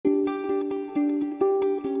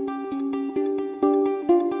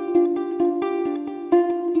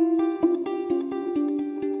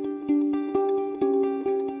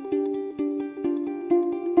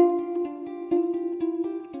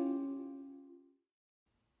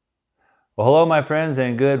Well, hello, my friends,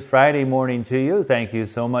 and good Friday morning to you. Thank you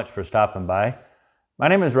so much for stopping by. My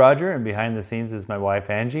name is Roger, and behind the scenes is my wife,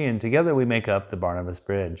 Angie, and together we make up the Barnabas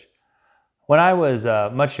Bridge. When I was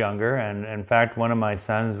much younger, and in fact, one of my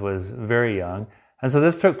sons was very young, and so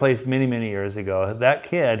this took place many, many years ago, that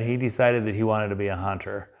kid, he decided that he wanted to be a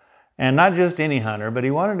hunter. And not just any hunter, but he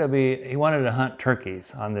wanted to hunt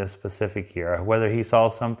turkeys on this specific year, whether he saw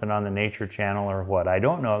something on the Nature Channel or what. I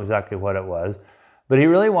don't know exactly what it was. But he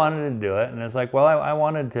really wanted to do it, and it's like, well, I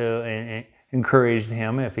wanted to encourage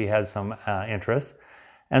him if he had some interest.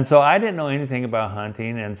 And so I didn't know anything about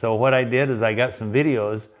hunting, and so what I did is I got some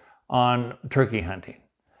videos on turkey hunting.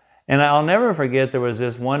 And I'll never forget there was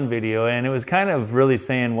this one video, and it was kind of really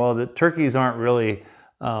saying, well, the turkeys aren't really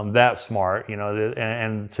that smart, you know,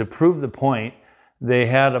 and to prove the point, they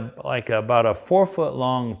had about a 4-foot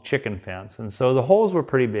long chicken fence, and so the holes were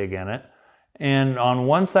pretty big in it. And on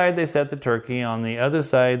one side they set the turkey, on the other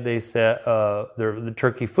side they set the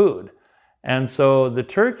turkey food. And so the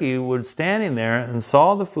turkey would standing there and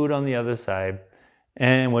saw the food on the other side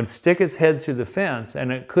and would stick its head through the fence,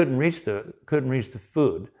 and it couldn't reach the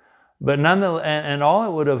food. But nonetheless, and all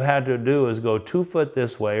it would have had to do is go 2 foot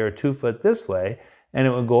this way or 2 foot this way, and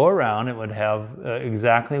it would go around. It would have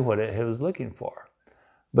exactly what it was looking for.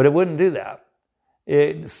 But it wouldn't do that.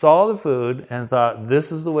 It saw the food and thought,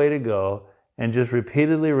 this is the way to go, and just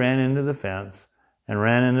repeatedly ran into the fence and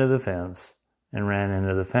ran into the fence and ran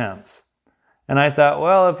into the fence. And I thought,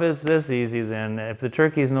 well, if it's this easy, then if the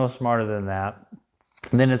turkey's no smarter than that,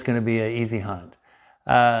 then it's going to be an easy hunt.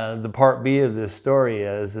 The part B of this story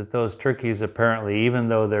is that those turkeys apparently, even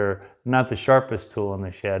though they're not the sharpest tool in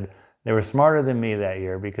the shed, they were smarter than me that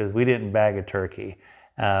year because we didn't bag a turkey.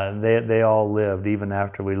 They all lived even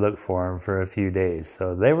after we looked for them for a few days.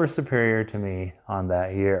 So they were superior to me on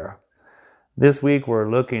that year. This week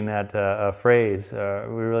we're looking at a phrase,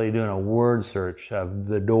 we're really doing a word search of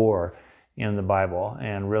the door in the Bible,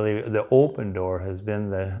 and really the open door has been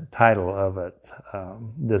the title of it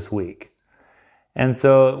this week. And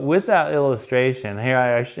so with that illustration, here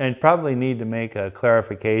I probably need to make a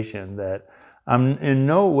clarification that I'm in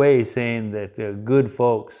no way saying that good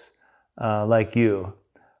folks like you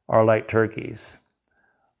are like turkeys.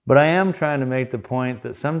 But I am trying to make the point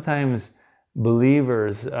that sometimes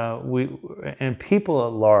believers, and people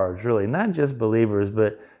at large, really, not just believers,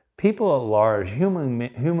 but people at large,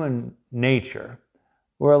 human nature,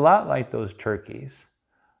 we're a lot like those turkeys.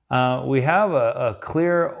 We have a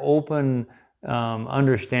clear, open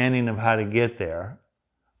understanding of how to get there,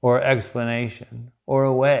 or explanation, or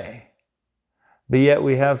a way. But yet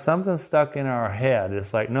we have something stuck in our head.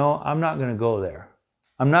 It's like, no, I'm not going to go there.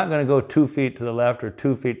 I'm not going to go 2 feet to the left or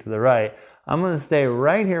 2 feet to the right. I'm going to stay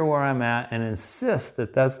right here where I'm at and insist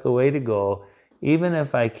that that's the way to go, even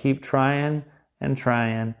if I keep trying and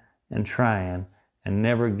trying and trying and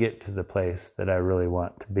never get to the place that I really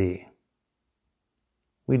want to be.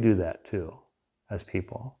 We do that too, as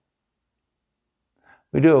people.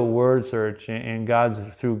 We do a word search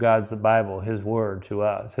through God's Bible, His Word to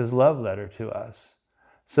us, His love letter to us,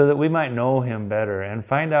 so that we might know Him better and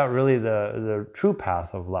find out really the true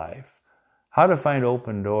path of life. How to find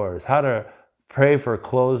open doors, how to pray for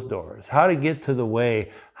closed doors, how to get to the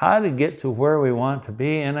way, how to get to where we want to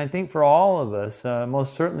be. And I think for all of us,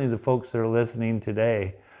 most certainly the folks that are listening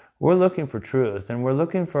today, we're looking for truth, and we're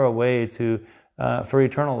looking for a way for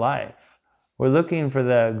eternal life. We're looking for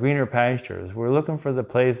the greener pastures. We're looking for the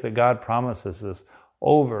place that God promises us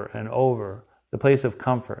over and over, the place of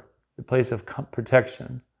comfort, the place of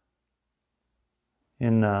protection.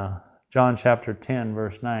 In John chapter 10,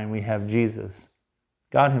 verse 9, we have Jesus,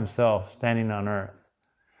 God Himself, standing on earth.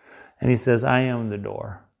 And He says, I am the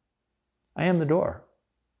door. I am the door.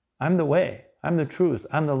 I'm the way. I'm the truth.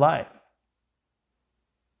 I'm the life.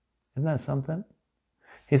 Isn't that something?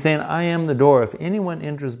 He's saying, I am the door. If anyone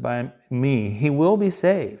enters by me, he will be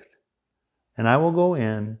saved. And I will go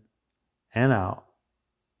in and out.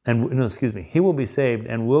 He will be saved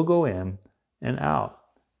and will go in and out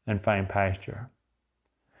and find pasture.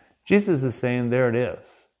 Jesus is saying, there it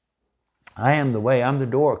is. I am the way, I'm the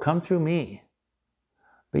door, come through me.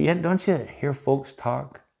 But yet, don't you hear folks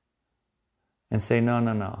talk and say,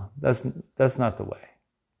 no, that's not the way.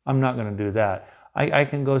 I'm not going to do that. I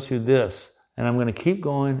can go through this, and I'm going to keep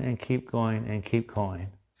going and keep going and keep going.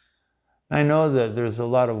 I know that there's a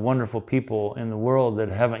lot of wonderful people in the world that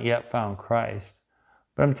haven't yet found Christ.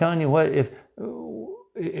 But I'm telling you what,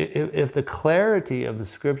 if the clarity of the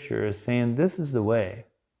Scripture is saying this is the way,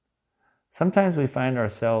 sometimes we find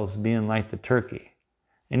ourselves being like the turkey.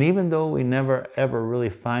 And even though we never ever really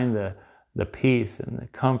find the peace and the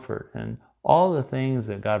comfort and all the things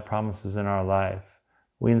that God promises in our life,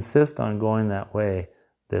 we insist on going that way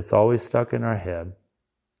that's always stuck in our head.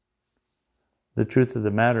 The truth of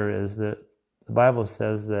the matter is that the Bible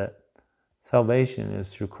says that salvation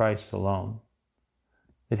is through Christ alone.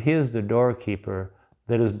 That He is the doorkeeper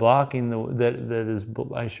that is blocking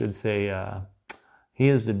He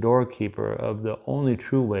is the doorkeeper of the only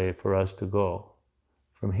true way for us to go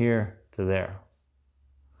from here to there.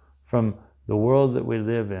 From the world that we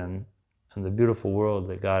live in and the beautiful world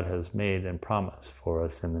that God has made and promised for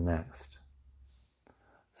us in the next.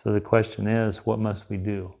 So the question is, what must we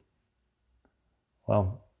do?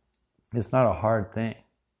 Well, it's not a hard thing.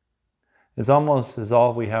 It's almost as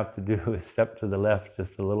all we have to do is step to the left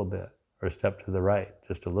just a little bit, or step to the right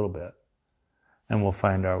just a little bit, and we'll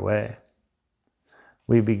find our way.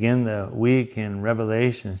 We begin the week in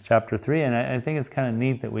Revelation chapter 3, and I think it's kind of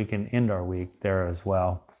neat that we can end our week there as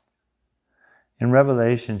well. In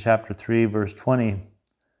Revelation chapter 3, verse 20,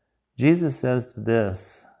 Jesus says to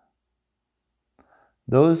this,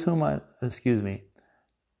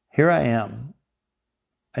 here I am.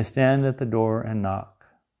 I stand at the door and knock.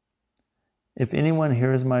 If anyone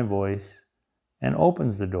hears my voice and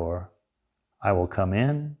opens the door, I will come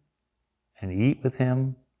in and eat with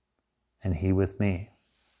him and he with me.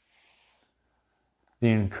 The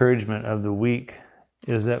encouragement of the week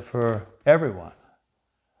is that for everyone,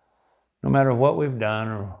 no matter what we've done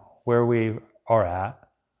or where we are at,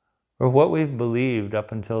 or what we've believed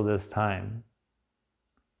up until this time,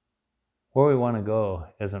 where we want to go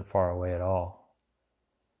isn't far away at all.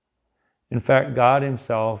 In fact, God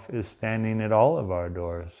Himself is standing at all of our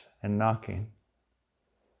doors and knocking.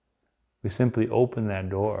 We simply open that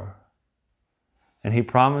door, and He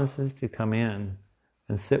promises to come in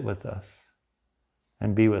and sit with us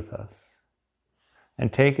and be with us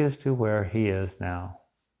and take us to where He is now.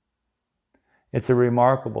 It's a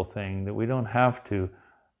remarkable thing that we don't have to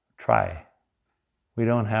try. We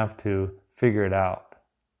don't have to figure it out.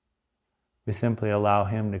 We simply allow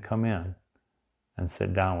Him to come in and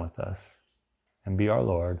sit down with us and be our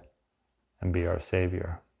Lord and be our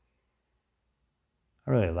Savior.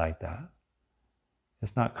 I really like that.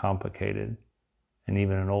 It's not complicated, and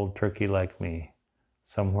even an old turkey like me,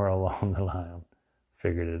 somewhere along the line,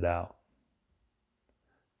 figured it out.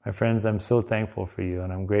 My friends, I'm so thankful for you,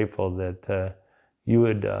 and I'm grateful that you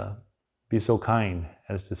would be so kind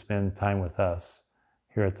as to spend time with us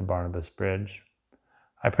here at the Barnabas Bridge.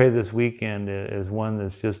 I pray this weekend is one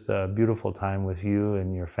that's just a beautiful time with you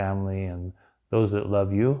and your family and those that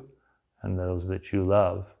love you and those that you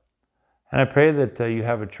love. And I pray that you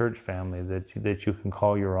have a church family that you can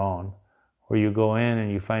call your own, where you go in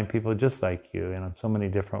and you find people just like you in so many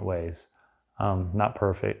different ways. Not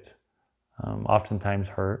perfect, oftentimes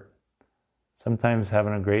hurt, sometimes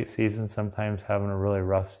having a great season, sometimes having a really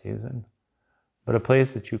rough season. But a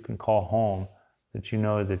place that you can call home, that you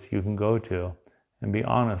know that you can go to and be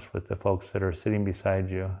honest with the folks that are sitting beside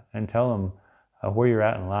you and tell them where you're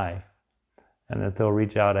at in life, and that they'll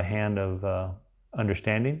reach out a hand of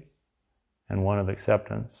understanding and one of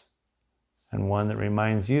acceptance and one that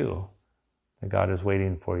reminds you that God is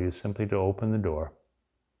waiting for you simply to open the door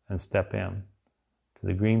and step in to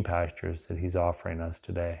the green pastures that He's offering us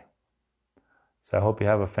today. So I hope you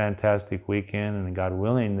have a fantastic weekend, and God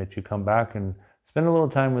willing that you come back and spend a little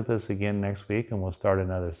time with us again next week, and we'll start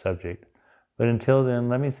another subject. But until then,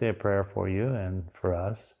 let me say a prayer for you and for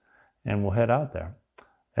us, and we'll head out there.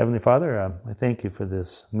 Heavenly Father, I thank you for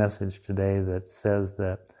this message today that says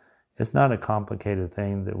that it's not a complicated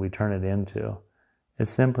thing that we turn it into. It's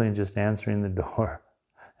simply just answering the door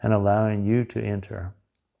and allowing you to enter,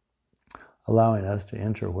 allowing us to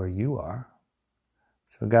enter where you are.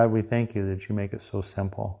 So God, we thank you that you make it so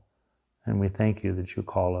simple, and we thank you that you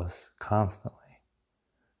call us constantly.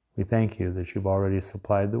 We thank you that you've already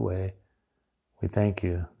supplied the way. We thank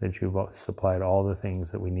you that you've supplied all the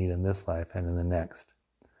things that we need in this life and in the next.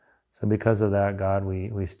 So because of that, God,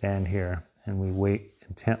 we stand here and we wait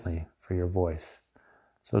intently for your voice.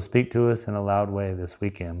 So speak to us in a loud way this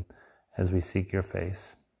weekend as we seek your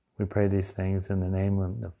face. We pray these things in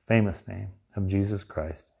the famous name of Jesus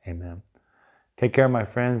Christ. Amen. Take care, my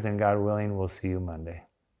friends, and God willing, we'll see you Monday.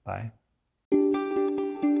 Bye.